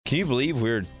Can you believe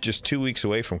we're just 2 weeks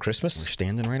away from Christmas? We're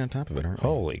standing right on top of it, aren't we?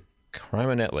 Holy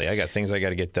criminally. I got things I got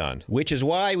to get done. Which is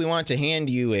why we want to hand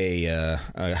you a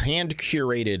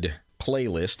hand-curated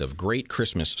playlist of great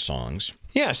Christmas songs.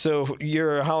 Yeah, so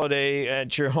your holiday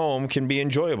at your home can be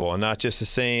enjoyable and not just the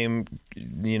same,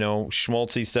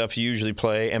 schmaltzy stuff you usually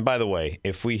play. And by the way,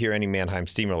 if we hear any Mannheim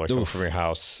Steamroller come from your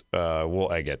house,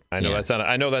 we'll egg it. I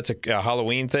know that's a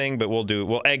Halloween thing, but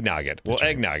we'll eggnog it. We'll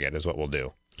eggnog it is what we'll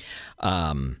do.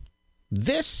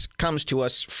 This comes to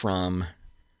us from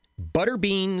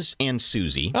Butterbeans and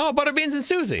Suzy. Oh, Butterbeans and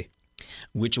Suzy.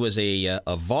 Which was a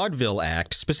vaudeville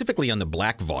act, specifically on the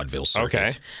black vaudeville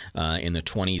circuit in the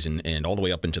 20s and all the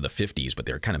way up into the 50s, but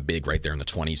they were kind of big right there in the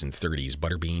 20s and 30s,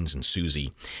 Butterbeans and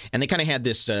Suzy. And they kind of had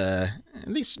this, kind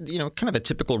of the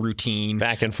typical routine.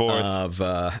 Back and forth. Of,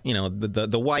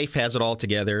 the wife has it all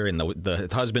together and the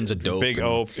husband's a dope. Big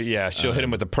ope. Yeah, she'll hit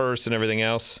him with the purse and everything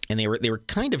else. And they were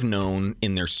kind of known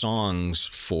in their songs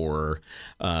for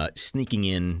sneaking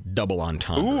in double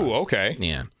entendre. Ooh, okay.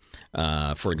 Yeah.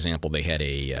 For example, they had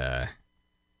they had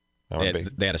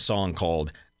a song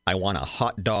called "I Want a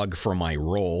Hot Dog for My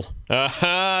Roll."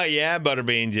 Yeah,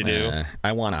 Butterbeans, you do.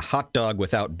 I want a hot dog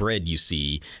without bread, you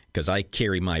see, because I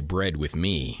carry my bread with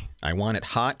me. I want it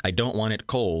hot. I don't want it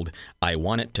cold. I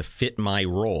want it to fit my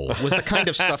roll. It was the kind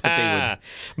of stuff that they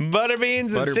would.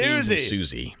 Butterbeans and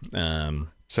Suzy.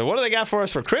 So what do they got for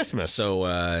us for Christmas? So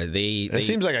It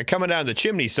seems like a coming down the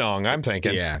chimney song, I'm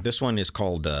thinking. Yeah, this one is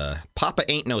called Pappa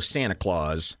Ain't No Santa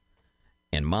Claus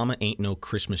and Mama Ain't No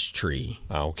Christmas Tree.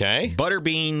 Okay.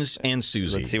 Butterbeans and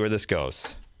Suzy. Let's see where this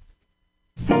goes.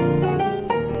 I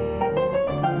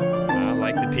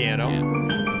like the piano. Yeah.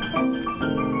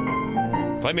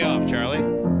 Play me off, Charlie.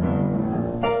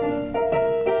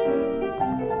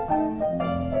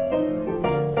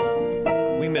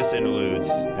 We miss interludes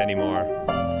anymore.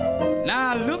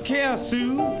 Now look here,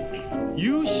 Sue,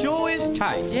 you sure is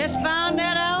tight. Just found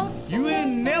that out? You ain't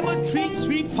never treat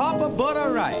sweet Papa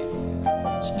butter right.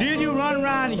 Still you run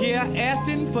around here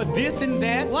asking for this and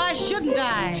that. Why shouldn't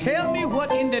I? Tell me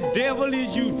what in the devil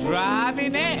is you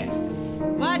driving at?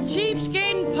 Why,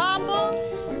 cheapskating, Papa,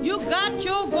 you got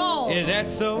your goal. Is that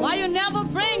so? Why you never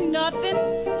bring nothing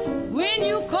when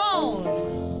you call?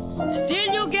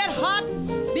 Still you get hot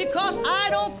because I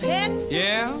don't pet?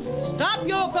 Yeah? Stop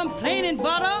your complaining,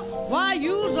 butter. Why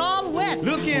you's all wet?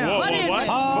 Look here. What is it?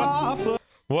 Papa.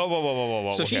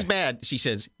 Whoa. So she's mad. She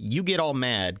says, you get all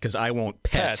mad because I won't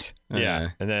pet. Yeah.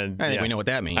 And then I think we know what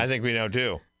that means. I think we know,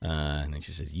 too. And then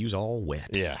she says, you's all wet.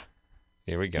 Yeah.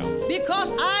 Here we go.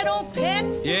 Because I don't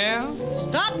pet? Yeah?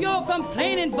 Stop your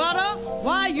complaining, butter.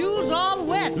 Why you's all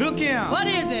wet? Look here. What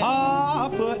is it?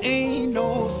 Papa ain't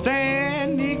no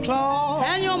Santa Claus.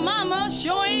 And your mama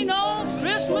sure ain't no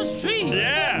Christmas tree.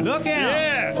 Yeah. Look here.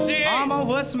 Yeah. See? Mama,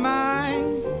 what's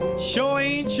mine? Sure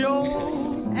ain't yours.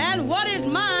 And what is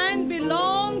mine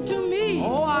belong to me.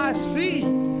 Oh, I see.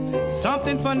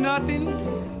 Something for nothing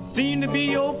seem to be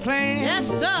your plan. Yes,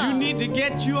 sir. You need to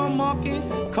get you a monkey,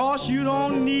 cause you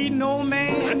don't need no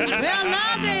man. Well,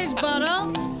 nowadays,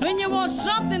 butter, when you want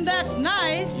something that's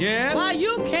nice, Yes? why,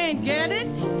 you can't get it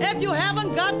if you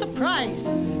haven't got the price.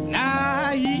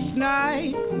 Now, each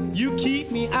night, you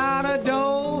keep me out of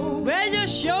door. Well, you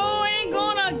sure ain't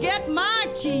gonna get my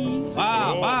key.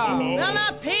 Wow. Well,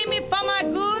 now pay me for my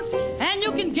goods, and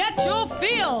you can get your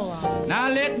fill. Now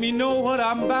let me know what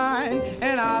I'm buying,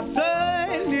 and I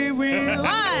certainly will.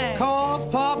 Why?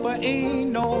 Cause Papa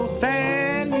ain't no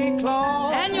Santa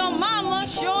Claus. And your mama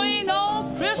sure ain't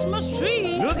no Christmas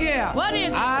tree. Look here. What is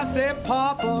it? I said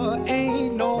Papa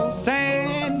ain't no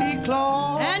Santa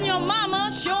Claus. And your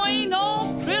mama sure ain't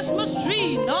no Christmas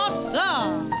tree. No,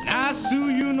 sir. Now, Sue,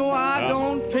 you know I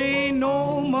don't pay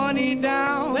no money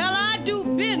down. Well, I do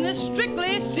business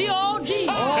strictly COD.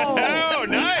 Oh,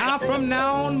 nice. Now, from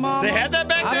now on, Mama, They had that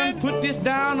back I then? done put this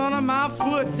down under my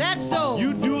foot. That's so.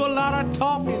 You do a lot of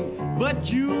talking, but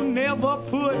you never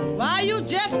put. Why, you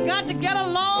just got to get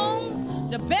along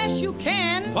the best you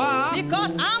can. Why?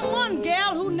 Because I'm one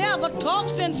gal who never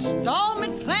talks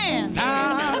installment plans.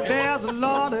 Now, there's a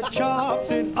lot of chops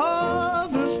in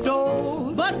other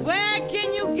stores. But where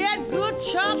can you get good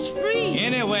chops free?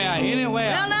 Anywhere.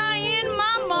 Well, now, in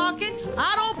my market,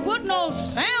 I don't put no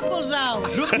samples out.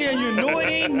 Look here, you know it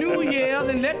ain't New Year's,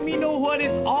 and let me know what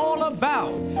it's all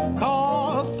about.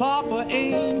 Cause Papa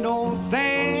ain't no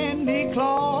Santa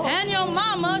Claus. And your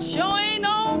mama sure ain't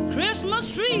no Christmas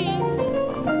tree.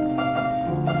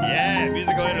 Yeah,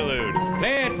 musical interlude.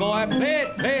 Play it, boy, play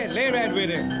it, lay right with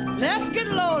it. Let's get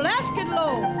low.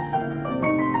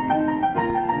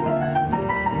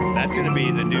 That's going to be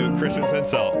the new Christmas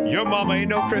insult. Your mama ain't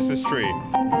no Christmas tree.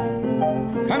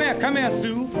 Come here,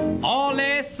 Sue. All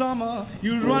last summer,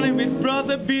 you was running with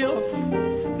Brother Bill.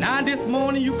 Now this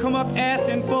morning, you come up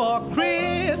asking for a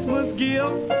Christmas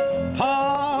gift.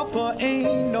 Papa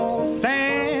ain't no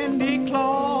Santa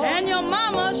Claus. And your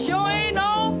mama sure ain't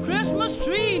no Christmas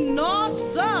tree,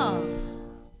 no, sir.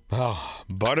 Oh,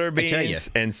 Butterbeans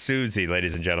and Suzy,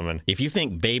 ladies and gentlemen. If you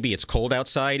think Baby It's Cold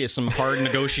Outside is some hard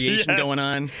negotiation going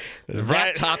on,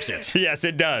 that tops it. Yes,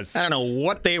 it does. I don't know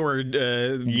what they were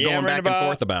going back and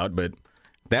forth about, but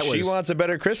that was... She wants a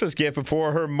better Christmas gift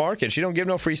before her market. She don't give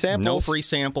no free samples. No free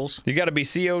samples. You got to be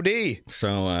COD.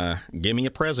 So give me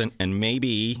a present, and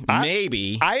maybe...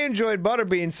 I enjoyed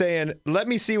Butterbean saying, let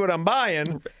me see what I'm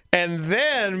buying... And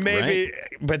then maybe,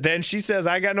 but then she says,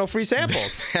 I got no free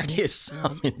samples. That is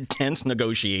some intense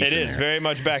negotiation. It is very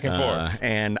much back and forth.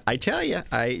 And I tell you,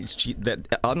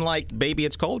 that unlike Baby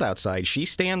It's Cold Outside, she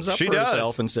stands up for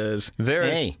herself and says,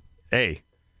 hey,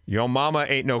 your mama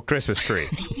ain't no Christmas tree.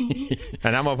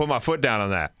 And I'm going to put my foot down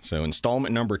on that. So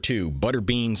installment number 2,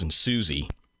 Butterbeans and Suzy.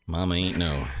 Mama ain't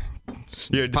no...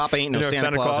 Papa ain't no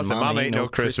Santa Claus, and Mama ain't no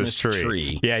Christmas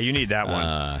tree. Yeah, you need that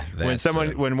one.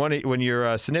 When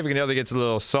your significant other gets a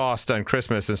little sauced on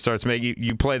Christmas and starts making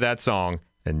you play that song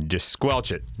and just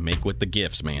squelch it. Make with the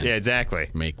gifts, man. Yeah,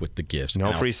 exactly. Make with the gifts.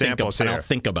 No free samples here. And I'll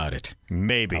think about it.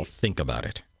 Maybe. I'll think about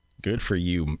it. Good for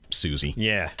you, Suzy.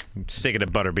 Yeah, stick it at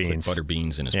Butterbeans. Put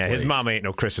Butterbeans in his place. Yeah, his mama ain't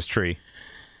no Christmas tree.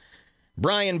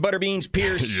 Brian Butterbeans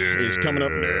Pierce is coming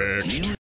up next.